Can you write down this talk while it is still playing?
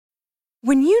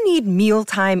When you need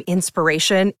mealtime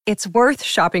inspiration, it's worth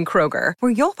shopping Kroger,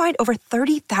 where you'll find over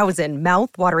 30,000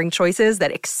 mouth-watering choices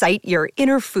that excite your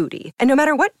inner foodie. And no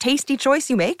matter what tasty choice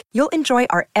you make, you'll enjoy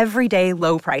our everyday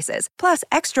low prices, plus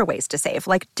extra ways to save,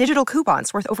 like digital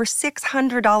coupons worth over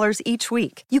 $600 each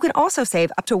week. You can also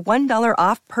save up to $1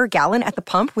 off per gallon at the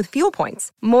pump with fuel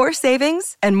points. More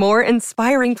savings and more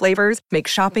inspiring flavors make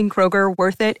shopping Kroger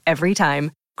worth it every time.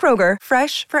 Kroger,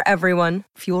 fresh for everyone.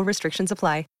 Fuel restrictions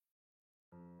apply.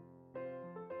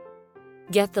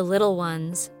 Get the little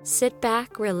ones, sit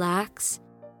back, relax,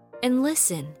 and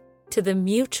listen to the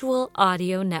Mutual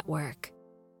Audio Network.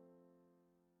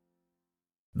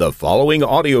 The following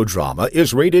audio drama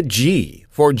is rated G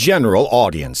for general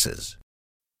audiences.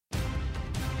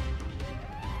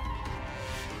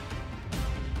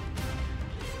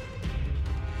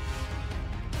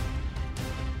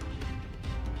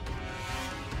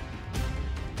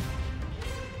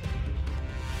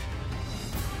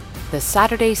 The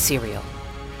Saturday Serial,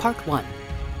 Part 1.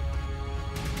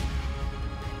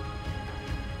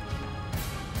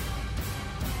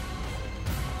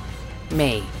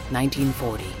 May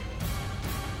 1940.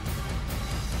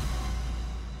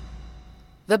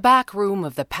 The back room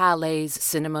of the Palais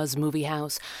Cinemas movie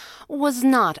house was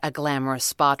not a glamorous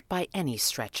spot by any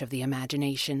stretch of the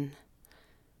imagination.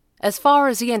 As far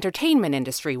as the entertainment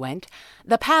industry went,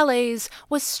 the Palais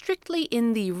was strictly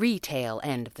in the retail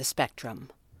end of the spectrum.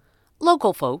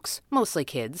 Local folks, mostly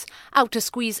kids, out to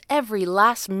squeeze every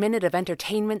last minute of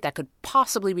entertainment that could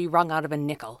possibly be wrung out of a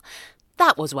nickel.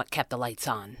 That was what kept the lights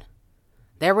on.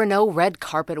 There were no red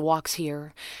carpet walks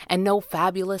here, and no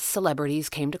fabulous celebrities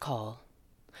came to call.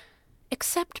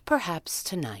 Except perhaps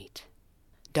tonight,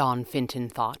 Don Finton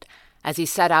thought, as he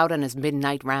set out on his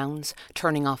midnight rounds,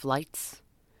 turning off lights.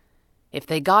 If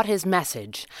they got his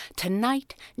message,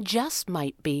 tonight just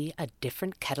might be a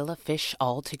different kettle of fish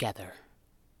altogether.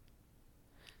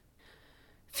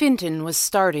 Finton was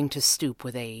starting to stoop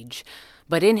with age,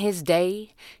 but in his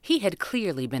day he had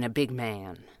clearly been a big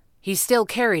man. He still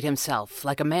carried himself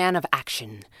like a man of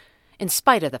action, in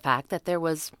spite of the fact that there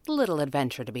was little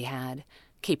adventure to be had,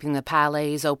 keeping the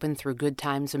Palais open through good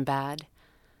times and bad.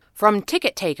 From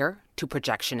ticket-taker to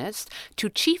projectionist to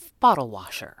chief bottle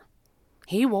washer,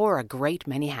 he wore a great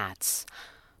many hats,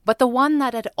 but the one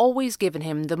that had always given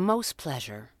him the most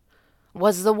pleasure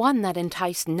was the one that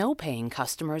enticed no paying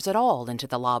customers at all into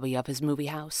the lobby of his movie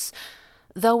house,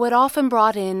 though it often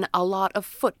brought in a lot of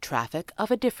foot traffic of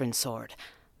a different sort,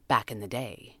 back in the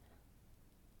day.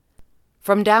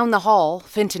 From down the hall,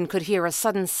 Finton could hear a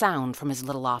sudden sound from his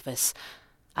little office,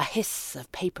 a hiss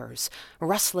of papers,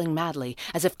 rustling madly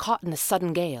as if caught in a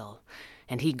sudden gale,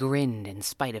 and he grinned in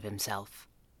spite of himself.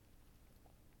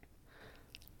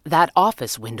 That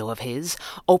office window of his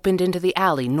opened into the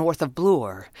alley north of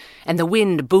Bloor, and the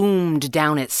wind boomed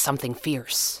down it something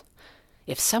fierce.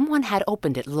 If someone had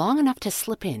opened it long enough to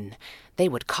slip in, they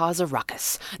would cause a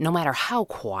ruckus, no matter how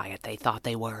quiet they thought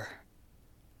they were.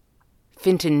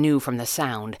 Finton knew from the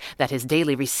sound that his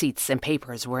daily receipts and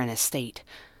papers were in a state,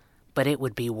 but it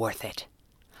would be worth it.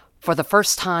 For the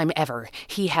first time ever,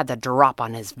 he had the drop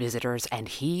on his visitors, and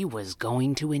he was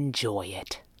going to enjoy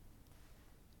it.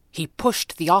 He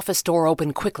pushed the office door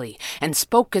open quickly and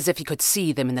spoke as if he could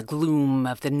see them in the gloom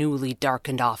of the newly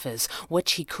darkened office,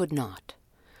 which he could not.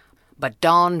 But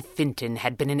Don Finton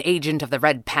had been an agent of the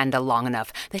Red Panda long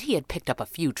enough that he had picked up a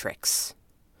few tricks.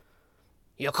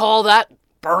 "You call that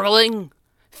burgling?"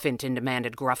 Finton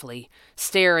demanded gruffly,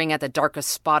 staring at the darkest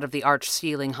spot of the arched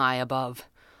ceiling high above.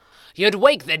 "You'd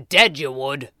wake the dead, you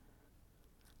would."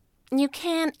 "You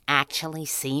can't actually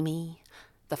see me,"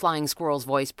 the flying squirrel's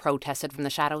voice protested from the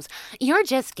shadows. "You're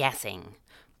just guessing."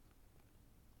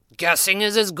 "Guessing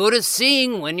is as good as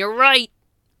seeing when you're right,"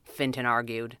 Finton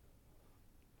argued.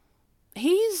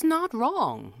 "He's not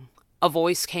wrong," a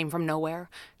voice came from nowhere,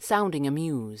 sounding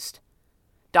amused.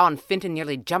 Don Finton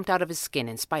nearly jumped out of his skin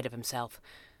in spite of himself.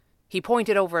 He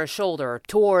pointed over his shoulder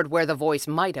toward where the voice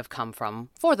might have come from,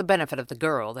 for the benefit of the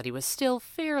girl that he was still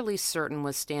fairly certain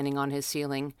was standing on his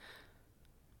ceiling.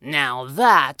 "Now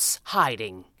that's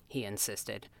hiding," he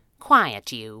insisted.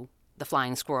 "Quiet, you," the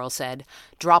flying squirrel said,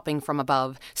 dropping from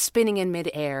above, spinning in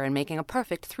mid-air and making a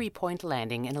perfect three-point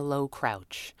landing in a low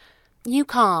crouch. "You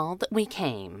called, we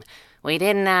came. We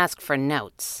didn't ask for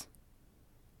notes."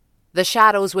 The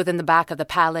shadows within the back of the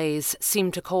Palais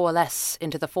seemed to coalesce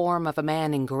into the form of a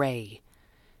man in gray.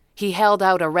 He held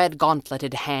out a red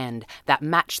gauntleted hand that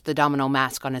matched the domino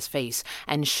mask on his face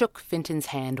and shook Finton's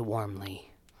hand warmly.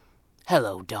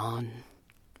 "Hello, Don,"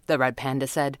 the Red Panda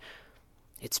said.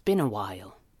 "It's been a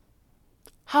while.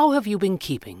 How have you been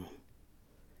keeping?"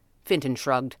 Finton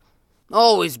shrugged.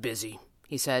 "Always busy,"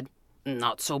 he said.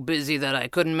 Not so busy that I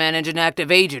couldn't manage an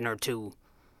active agent or two.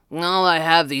 All I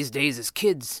have these days is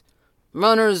kids.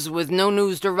 Runners with no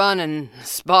news to run and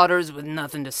spotters with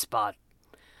nothing to spot."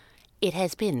 "It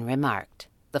has been remarked,"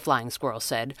 the flying squirrel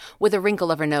said, with a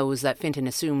wrinkle of her nose that Finton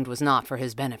assumed was not for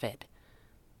his benefit.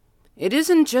 "It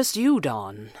isn't just you,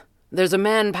 Dawn. There's a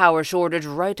manpower shortage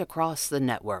right across the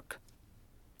network."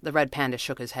 The red panda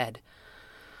shook his head.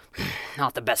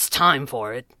 "Not the best time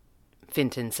for it,"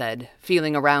 Finton said,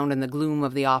 feeling around in the gloom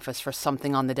of the office for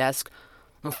something on the desk.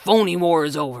 "The phony war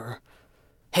is over.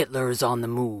 Hitler's on the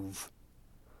move."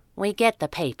 "We get the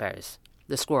papers,"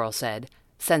 the squirrel said,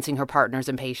 sensing her partner's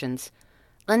impatience.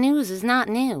 "The news is not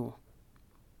new.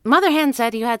 Mother Hen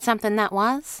said you had something that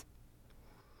was."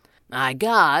 "I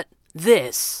got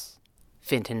this,"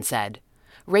 Finton said,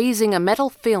 raising a metal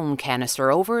film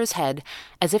canister over his head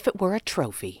as if it were a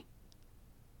trophy.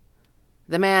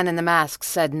 The man in the mask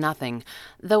said nothing,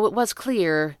 though it was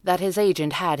clear that his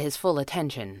agent had his full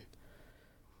attention.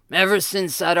 "Ever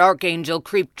since that Archangel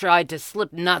creep tried to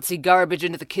slip Nazi garbage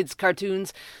into the kids'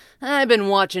 cartoons, I've been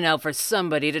watching out for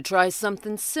somebody to try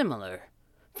something similar.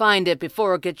 Find it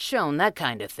before it gets shown, that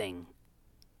kind of thing."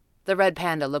 The red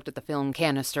panda looked at the film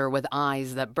canister with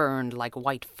eyes that burned like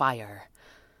white fire.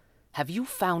 "Have you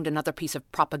found another piece of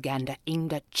propaganda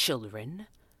aimed at children?"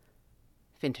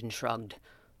 Finton shrugged.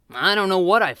 "I don't know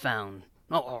what I found.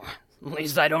 Or at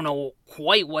least I don't know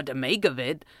quite what to make of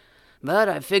it. But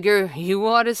I figure you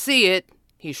ought to see it,"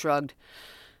 he shrugged.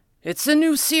 "It's a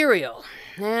new serial,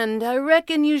 and I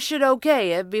reckon you should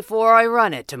okay it before I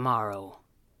run it tomorrow."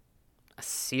 "A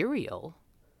cereal?"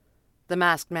 The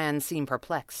masked man seemed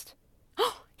perplexed.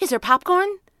 "Is there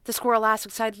popcorn?" the squirrel asked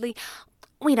excitedly.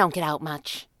 "We don't get out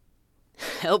much."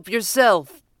 "Help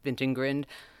yourself," Finton grinned,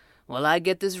 "while I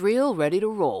get this reel ready to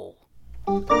roll."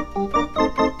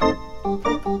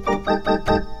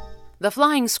 The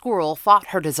flying squirrel fought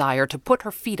her desire to put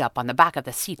her feet up on the back of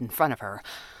the seat in front of her,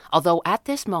 although at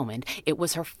this moment it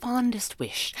was her fondest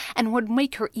wish and would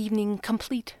make her evening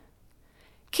complete.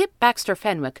 Kit Baxter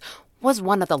Fenwick was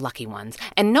one of the lucky ones,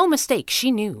 and no mistake,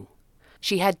 she knew.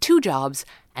 She had 2 jobs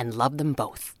and loved them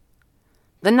both.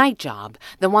 The night job,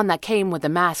 the one that came with the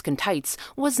mask and tights,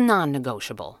 was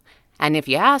non-negotiable, and if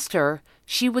you asked her,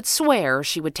 she would swear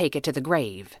she would take it to the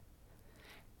grave.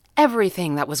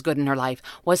 Everything that was good in her life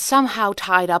was somehow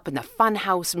tied up in the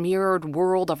funhouse mirrored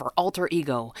world of her alter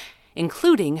ego,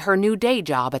 including her new day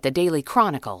job at the Daily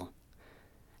Chronicle.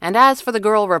 And as for the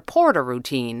girl reporter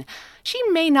routine, she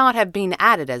may not have been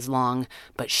at it as long,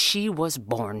 but she was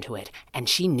born to it, and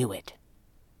she knew it.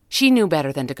 She knew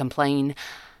better than to complain,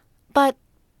 but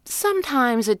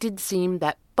sometimes it did seem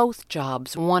that both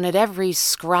jobs wanted every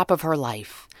scrap of her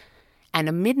life. And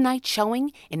a midnight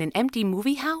showing in an empty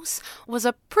movie house was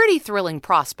a pretty thrilling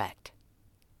prospect.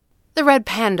 The red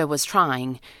panda was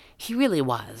trying. He really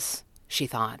was, she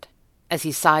thought, as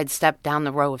he sidestepped down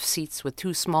the row of seats with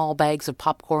 2 small bags of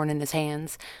popcorn in his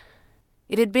hands.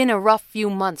 It had been a rough few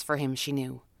months for him, she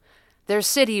knew. Their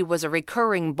city was a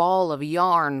recurring ball of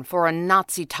yarn for a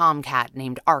Nazi tomcat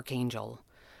named Archangel.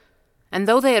 And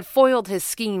though they had foiled his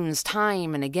schemes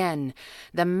time and again,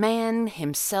 the man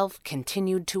himself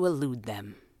continued to elude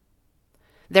them.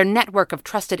 Their network of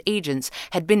trusted agents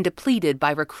had been depleted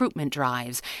by recruitment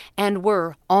drives and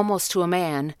were, almost to a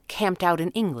man, camped out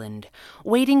in England,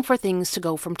 waiting for things to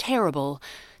go from terrible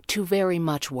to very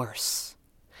much worse.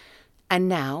 And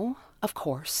now, of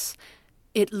course,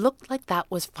 it looked like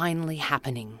that was finally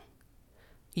happening.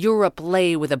 Europe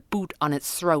lay with a boot on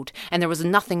its throat, and there was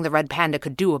nothing the red panda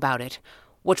could do about it,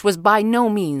 which was by no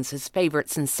means his favorite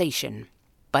sensation.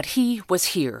 But he was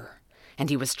here, and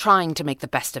he was trying to make the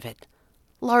best of it,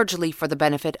 largely for the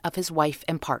benefit of his wife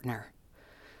and partner.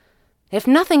 If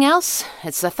nothing else,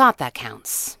 it's the thought that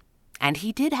counts. And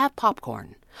he did have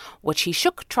popcorn, which he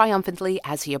shook triumphantly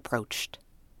as he approached.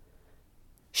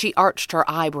 She arched her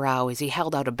eyebrow as he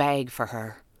held out a bag for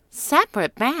her.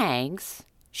 "Separate bags?"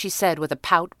 she said with a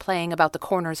pout playing about the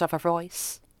corners of her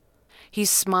voice. He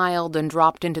smiled and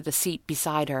dropped into the seat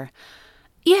beside her.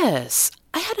 "Yes,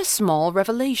 I had a small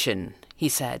revelation," he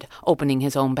said, opening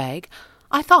his own bag.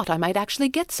 "I thought I might actually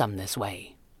get some this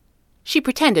way." She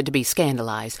pretended to be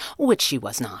scandalized, which she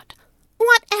was not.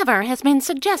 "Whatever has been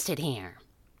suggested here?"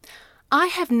 "I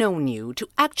have known you to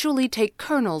actually take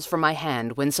kernels from my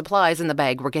hand when supplies in the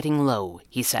bag were getting low,"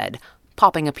 he said,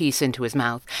 popping a piece into his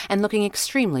mouth and looking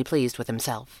extremely pleased with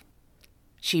himself.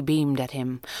 She beamed at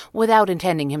him, without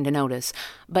intending him to notice,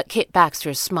 but Kit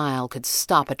Baxter's smile could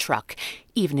stop a truck,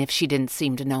 even if she didn't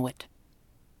seem to know it.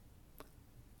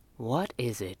 "What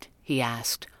is it?" he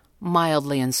asked,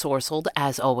 mildly ensorcelled,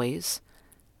 as always.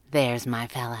 "There's my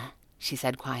fella," she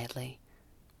said quietly.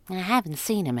 I haven't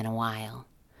seen him in a while.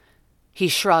 He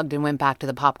shrugged and went back to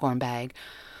the popcorn bag.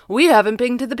 We haven't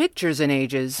painted the pictures in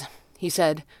ages, he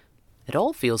said. It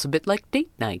all feels a bit like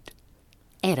date night.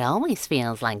 It always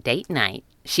feels like date night,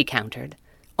 she countered.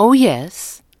 Oh,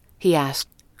 yes? He asked,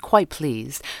 quite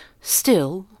pleased.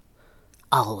 Still?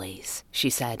 Always, she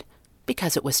said,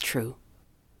 because it was true.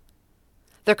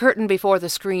 The curtain before the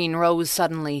screen rose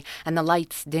suddenly, and the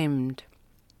lights dimmed.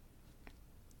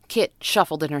 Kit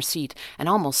shuffled in her seat and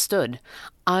almost stood.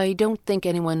 I don't think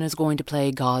anyone is going to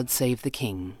play God Save the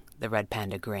King, the red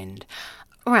panda grinned.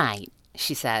 Right,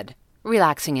 she said,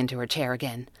 relaxing into her chair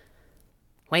again.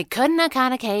 We couldn't have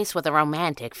caught a case with a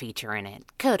romantic feature in it,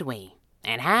 could we?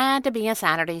 It had to be a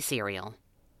Saturday serial.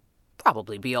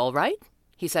 Probably be all right,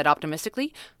 he said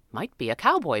optimistically. Might be a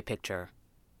cowboy picture.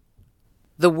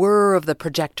 The whir of the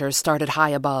projector started high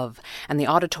above, and the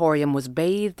auditorium was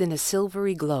bathed in a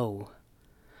silvery glow.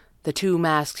 The two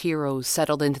masked heroes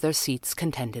settled into their seats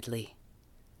contentedly.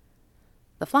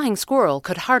 The flying squirrel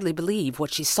could hardly believe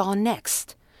what she saw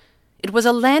next. It was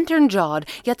a lantern-jawed,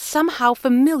 yet somehow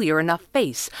familiar enough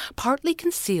face, partly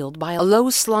concealed by a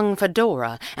low-slung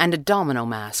fedora and a domino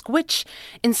mask, which,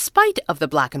 in spite of the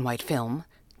black-and-white film,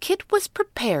 Kit was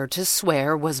prepared to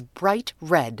swear was bright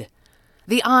red.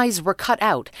 The eyes were cut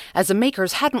out, as the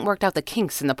makers hadn't worked out the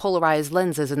kinks in the polarized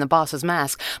lenses in the boss's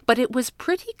mask, but it was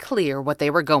pretty clear what they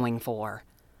were going for.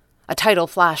 A title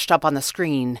flashed up on the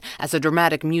screen as the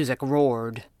dramatic music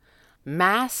roared.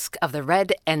 Mask of the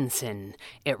Red Ensign,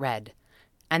 it read.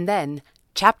 And then,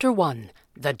 Chapter 1,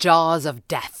 The Jaws of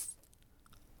Death.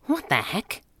 What the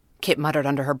heck? Kit muttered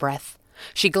under her breath.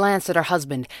 She glanced at her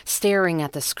husband, staring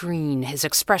at the screen, his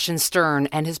expression stern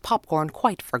and his popcorn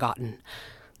quite forgotten.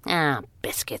 Ah,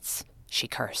 biscuits, she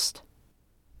cursed.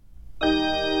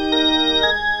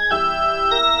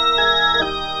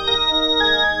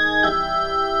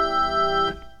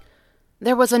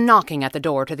 There was a knocking at the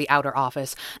door to the outer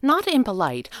office, not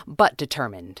impolite, but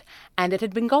determined, and it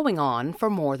had been going on for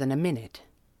more than a minute.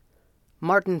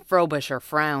 Martin Frobisher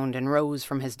frowned and rose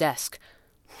from his desk.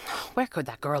 Where could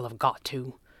that girl have got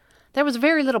to? There was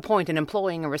very little point in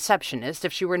employing a receptionist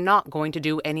if she were not going to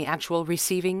do any actual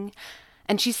receiving,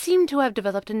 and she seemed to have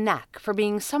developed a knack for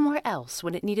being somewhere else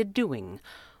when it needed doing,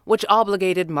 which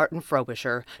obligated Martin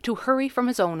Frobisher to hurry from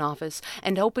his own office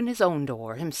and open his own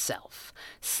door himself,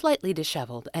 slightly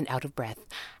disheveled and out of breath,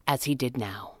 as he did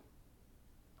now.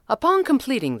 Upon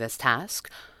completing this task,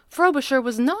 Frobisher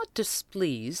was not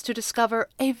displeased to discover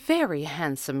a very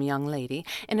handsome young lady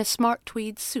in a smart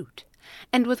tweed suit,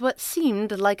 and with what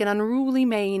seemed like an unruly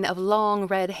mane of long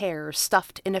red hair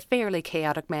stuffed in a fairly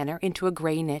chaotic manner into a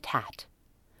grey knit hat.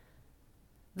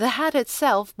 The hat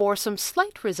itself bore some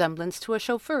slight resemblance to a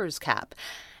chauffeur's cap,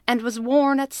 and was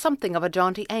worn at something of a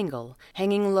jaunty angle,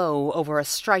 hanging low over a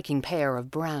striking pair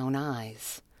of brown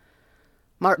eyes.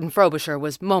 Martin Frobisher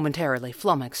was momentarily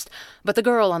flummoxed, but the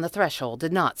girl on the threshold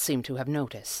did not seem to have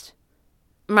noticed.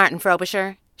 "Martin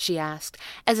Frobisher?" she asked,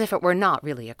 as if it were not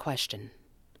really a question.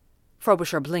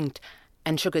 Frobisher blinked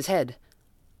and shook his head.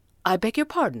 "I beg your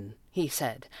pardon," he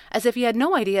said, as if he had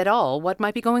no idea at all what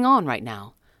might be going on right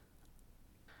now.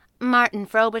 "Martin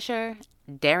Frobisher,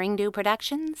 Daring Do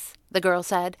Productions?" the girl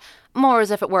said, more as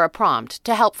if it were a prompt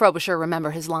to help Frobisher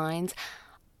remember his lines.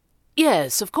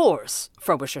 "Yes, of course,"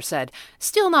 Frobisher said,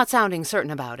 still not sounding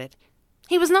certain about it.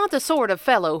 He was not the sort of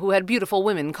fellow who had beautiful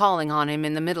women calling on him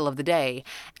in the middle of the day,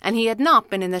 and he had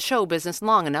not been in the show business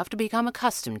long enough to become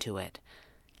accustomed to it.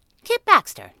 "Kit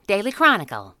Baxter, Daily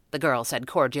Chronicle," the girl said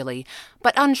cordially,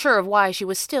 but unsure of why she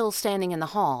was still standing in the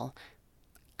hall.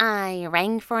 "I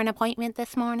rang for an appointment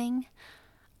this morning."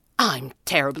 "I'm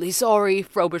terribly sorry,"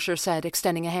 Frobisher said,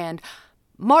 extending a hand.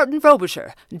 "Martin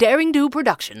Frobisher, Daring Do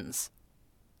Productions."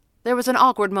 There was an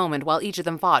awkward moment while each of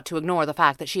them fought to ignore the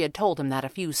fact that she had told him that a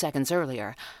few seconds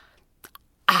earlier.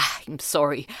 "I'm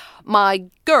sorry. My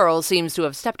girl seems to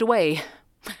have stepped away.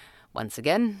 Once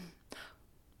again.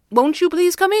 Won't you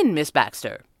please come in, Miss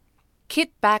Baxter?"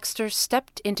 Kit Baxter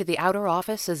stepped into the outer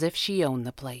office as if she owned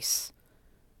the place.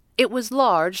 It was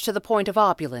large to the point of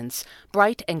opulence,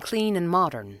 bright and clean and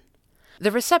modern.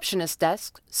 The receptionist's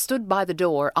desk stood by the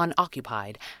door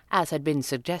unoccupied, as had been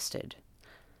suggested.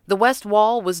 The west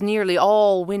wall was nearly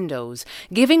all windows,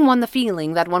 giving one the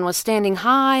feeling that one was standing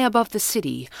high above the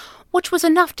city, which was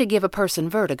enough to give a person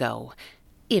vertigo,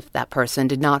 if that person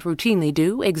did not routinely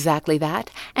do exactly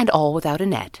that, and all without a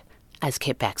net, as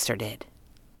Kit Baxter did.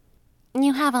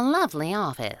 "You have a lovely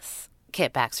office,"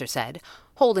 Kit Baxter said,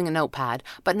 holding a notepad,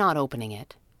 but not opening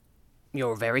it.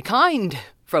 "You're very kind,"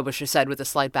 Frobisher said with a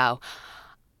slight bow.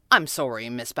 "I'm sorry,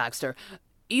 Miss Baxter.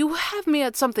 You have me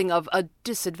at something of a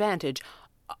disadvantage.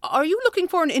 Are you looking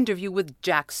for an interview with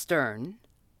Jack Stern?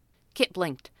 Kit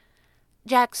blinked.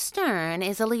 Jack Stern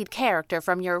is a lead character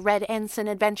from your Red Ensign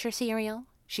adventure serial,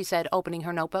 she said, opening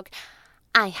her notebook.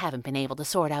 I haven't been able to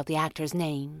sort out the actor's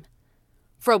name.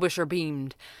 Frobisher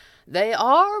beamed. They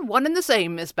are one and the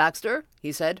same, Miss Baxter,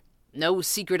 he said. No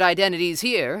secret identities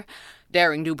here.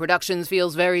 Daring Do Productions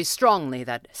feels very strongly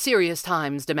that serious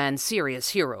times demand serious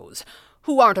heroes,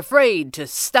 who aren't afraid to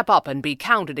step up and be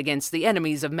counted against the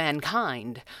enemies of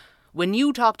mankind. When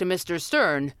you talk to Mr.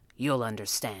 Stern, you'll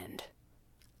understand.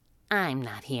 I'm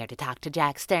not here to talk to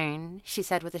Jack Stern, she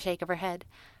said with a shake of her head.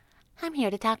 I'm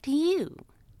here to talk to you.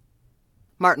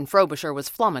 Martin Frobisher was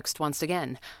flummoxed once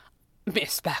again.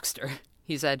 Miss Baxter,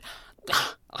 he said,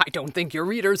 I don't think your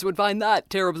readers would find that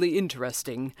terribly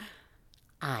interesting.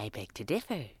 I beg to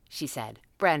differ, she said,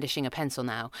 brandishing a pencil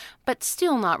now, but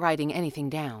still not writing anything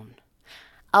down.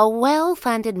 A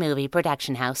well-funded movie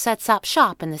production house sets up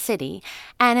shop in the city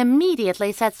and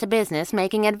immediately sets to business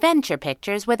making adventure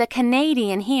pictures with a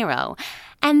Canadian hero,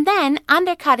 and then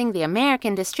undercutting the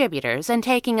American distributors and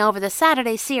taking over the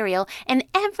Saturday serial in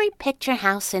every picture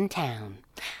house in town.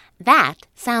 That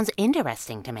sounds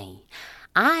interesting to me.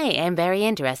 I am very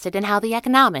interested in how the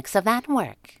economics of that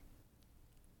work.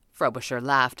 Frobisher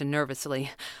laughed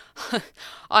nervously.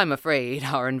 I'm afraid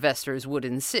our investors would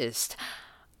insist.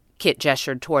 Kit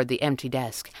gestured toward the empty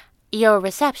desk. Your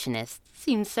receptionist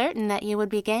seems certain that you would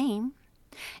be game.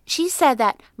 She said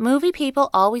that movie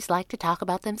people always like to talk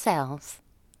about themselves.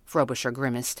 Frobisher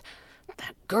grimaced.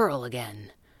 That girl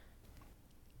again.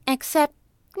 Except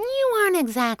you aren't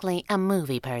exactly a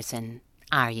movie person,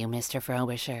 are you, Mr.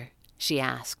 Frobisher? She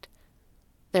asked.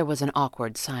 There was an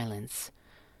awkward silence.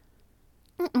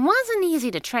 It wasn't easy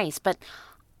to trace, but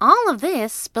all of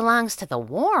this belongs to the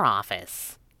War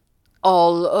Office.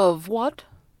 All of what?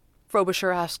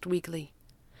 Frobisher asked weakly.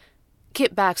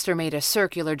 Kit Baxter made a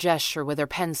circular gesture with her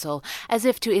pencil, as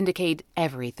if to indicate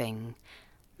everything.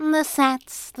 The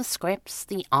sets, the scripts,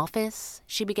 the office,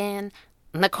 she began.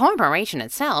 The corporation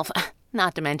itself,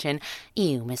 not to mention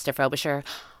you, Mr. Frobisher.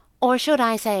 Or should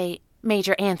I say,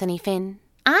 Major Anthony Finn?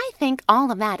 I think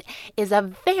all of that is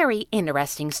a very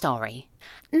interesting story.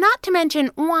 Not to mention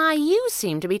why you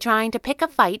seem to be trying to pick a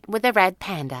fight with the Red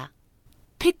Panda.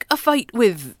 Pick a fight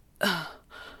with...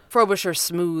 Frobisher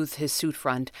smoothed his suit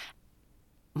front.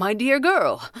 My dear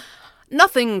girl,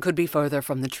 nothing could be further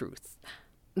from the truth.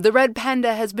 The Red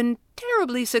Panda has been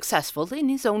terribly successful in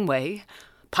his own way,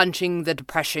 punching the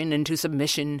Depression into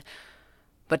submission.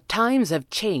 But times have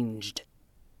changed.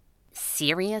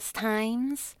 Serious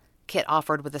times? Kit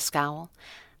offered with a scowl.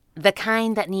 The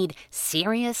kind that need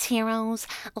serious heroes,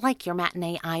 like your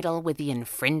matinee idol with the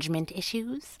infringement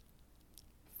issues?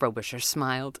 Frobisher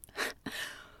smiled.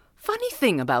 Funny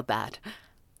thing about that.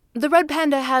 The Red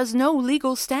Panda has no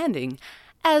legal standing,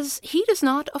 as he does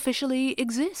not officially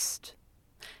exist.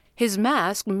 His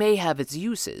mask may have its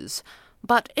uses,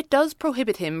 but it does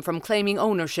prohibit him from claiming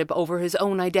ownership over his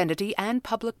own identity and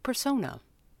public persona.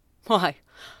 Why,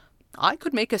 I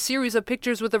could make a series of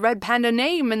pictures with the Red Panda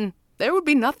name, and there would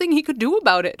be nothing he could do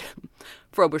about it,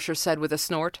 Frobisher said with a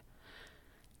snort.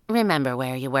 Remember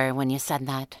where you were when you said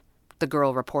that, the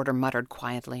girl reporter muttered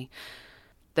quietly.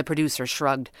 The producer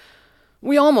shrugged.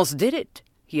 We almost did it,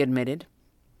 he admitted.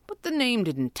 But the name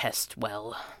didn't test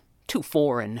well. Too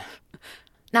foreign.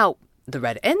 Now, the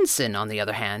Red Ensign, on the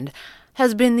other hand,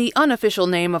 has been the unofficial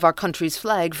name of our country's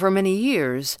flag for many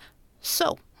years.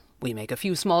 So, we make a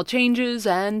few small changes,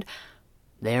 and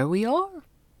there we are.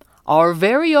 Our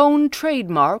very own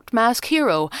trademarked mask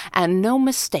hero, and no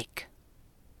mistake.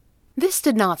 This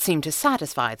did not seem to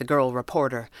satisfy the girl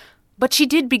reporter, but she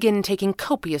did begin taking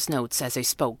copious notes as they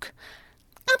spoke.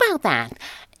 About that,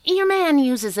 your man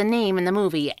uses a name in the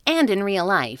movie and in real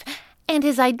life, and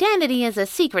his identity is a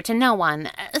secret to no one,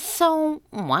 so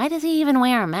why does he even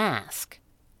wear a mask?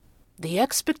 The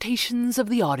expectations of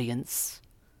the audience,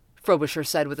 Frobisher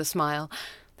said with a smile,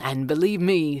 and believe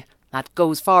me, that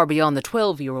goes far beyond the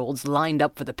 12-year-olds lined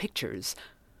up for the pictures.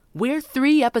 We're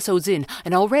 3 episodes in,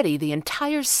 and already the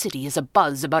entire city is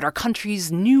abuzz about our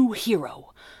country's new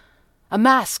hero. A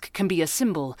mask can be a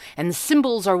symbol, and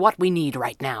symbols are what we need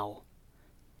right now.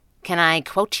 Can I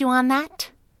quote you on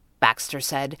that? Baxter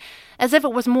said, as if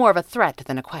it was more of a threat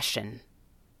than a question.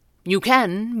 You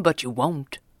can, but you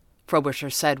won't, Frobisher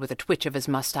said with a twitch of his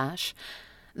mustache.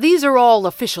 These are all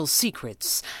official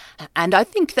secrets, and I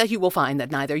think that you will find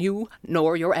that neither you,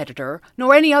 nor your editor,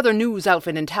 nor any other news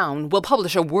outfit in town will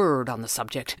publish a word on the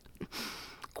subject.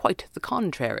 Quite the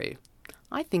contrary.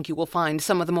 I think you will find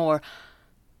some of the more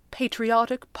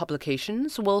patriotic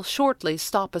publications will shortly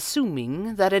stop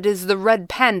assuming that it is the Red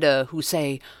Panda who,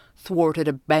 say, thwarted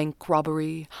a bank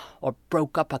robbery, or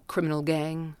broke up a criminal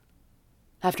gang.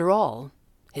 After all,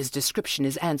 his description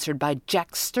is answered by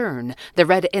Jack Stern, the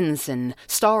Red Ensign,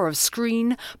 star of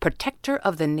screen, protector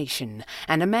of the nation,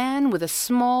 and a man with a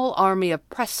small army of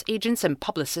press agents and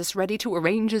publicists ready to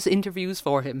arrange his interviews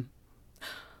for him.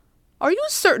 Are you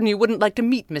certain you wouldn't like to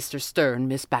meet Mr. Stern,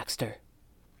 Miss Baxter?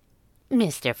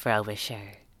 Mr.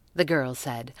 Frobisher, the girl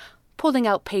said, pulling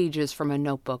out pages from a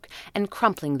notebook and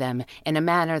crumpling them in a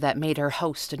manner that made her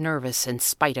host nervous in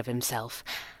spite of himself.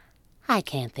 I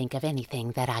can't think of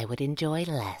anything that I would enjoy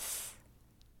less.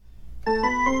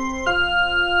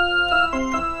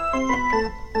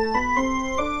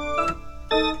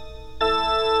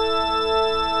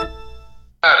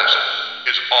 Madison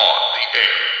is on the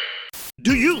air.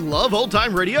 Do you love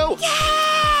old-time radio?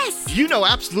 Yes! You know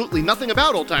absolutely nothing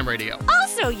about old-time radio.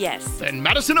 Also yes. Then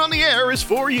Madison on the Air is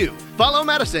for you. Follow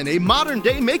Madison, a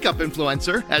modern-day makeup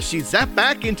influencer, as she zaps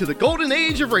back into the golden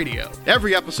age of radio.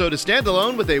 Every episode is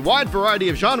standalone with a wide variety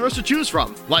of genres to choose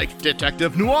from, like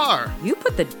detective noir, You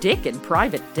put the dick in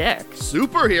Private Dick.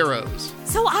 superheroes,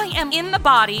 So I am in the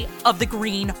body of the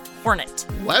Green Hornet.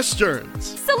 westerns,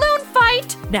 Saloon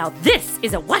fight! Now this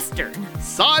is a Western.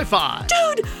 sci-fi,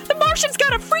 Dude, the Martian's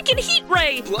got a freaking heat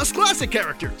ray! plus classic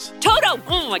characters. Toto!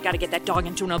 Oh, I gotta get that dog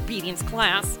into an obedience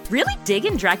class. Really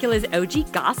digging Dracula's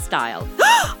OG goth style.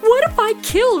 What if I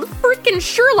killed freaking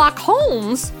Sherlock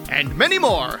Holmes? And many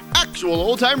more. Actual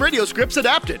old-time radio scripts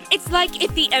adapted. It's like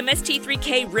if the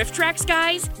MST3K riff tracks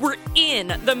guys were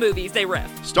in the movies they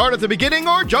riff. Start at the beginning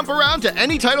or jump around to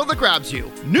any title that grabs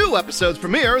you. New episodes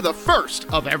premiere the first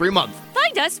of every month.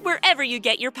 Find us wherever you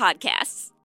get your podcasts.